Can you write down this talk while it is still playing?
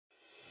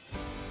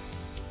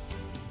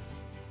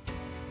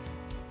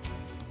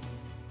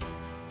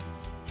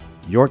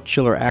York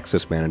Chiller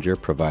Access Manager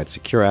provides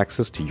secure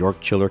access to York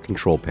Chiller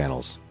control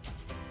panels.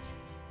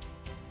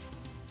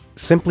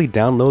 Simply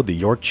download the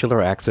York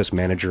Chiller Access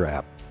Manager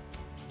app.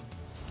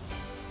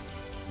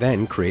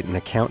 Then create an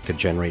account to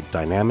generate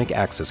dynamic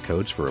access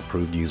codes for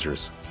approved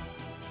users.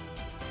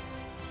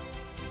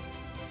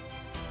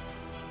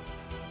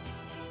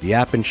 The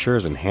app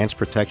ensures enhanced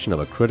protection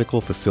of a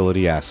critical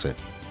facility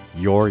asset,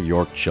 your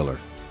York Chiller.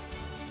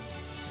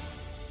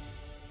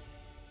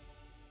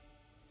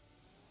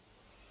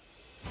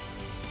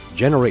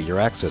 Generate your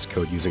access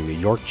code using the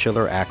York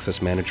Chiller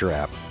Access Manager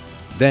app.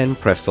 Then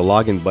press the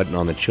Login button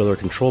on the Chiller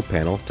control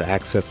panel to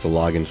access the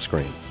login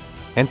screen.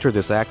 Enter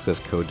this access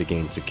code to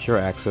gain secure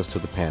access to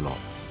the panel.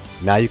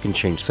 Now you can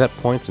change set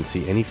points and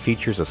see any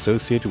features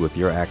associated with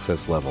your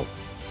access level.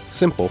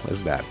 Simple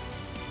as that.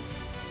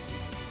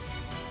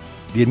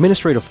 The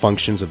administrative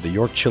functions of the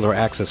York Chiller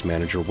Access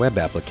Manager web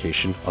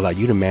application allow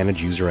you to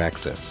manage user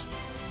access.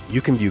 You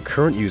can view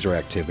current user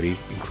activity,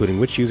 including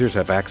which users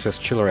have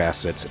accessed chiller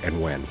assets and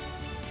when.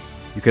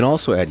 You can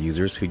also add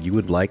users who you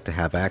would like to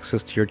have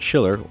access to your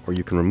chiller, or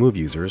you can remove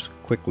users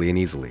quickly and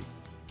easily.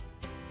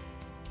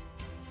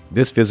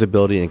 This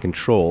visibility and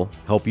control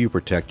help you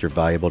protect your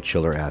valuable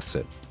chiller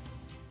asset.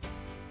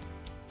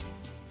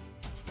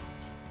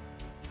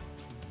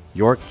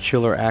 York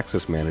Chiller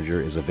Access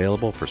Manager is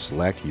available for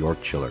select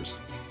York chillers.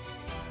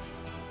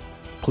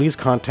 Please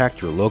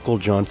contact your local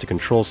Johnson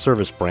Controls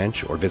service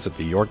branch or visit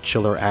the York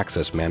Chiller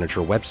Access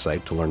Manager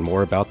website to learn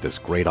more about this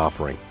great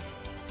offering.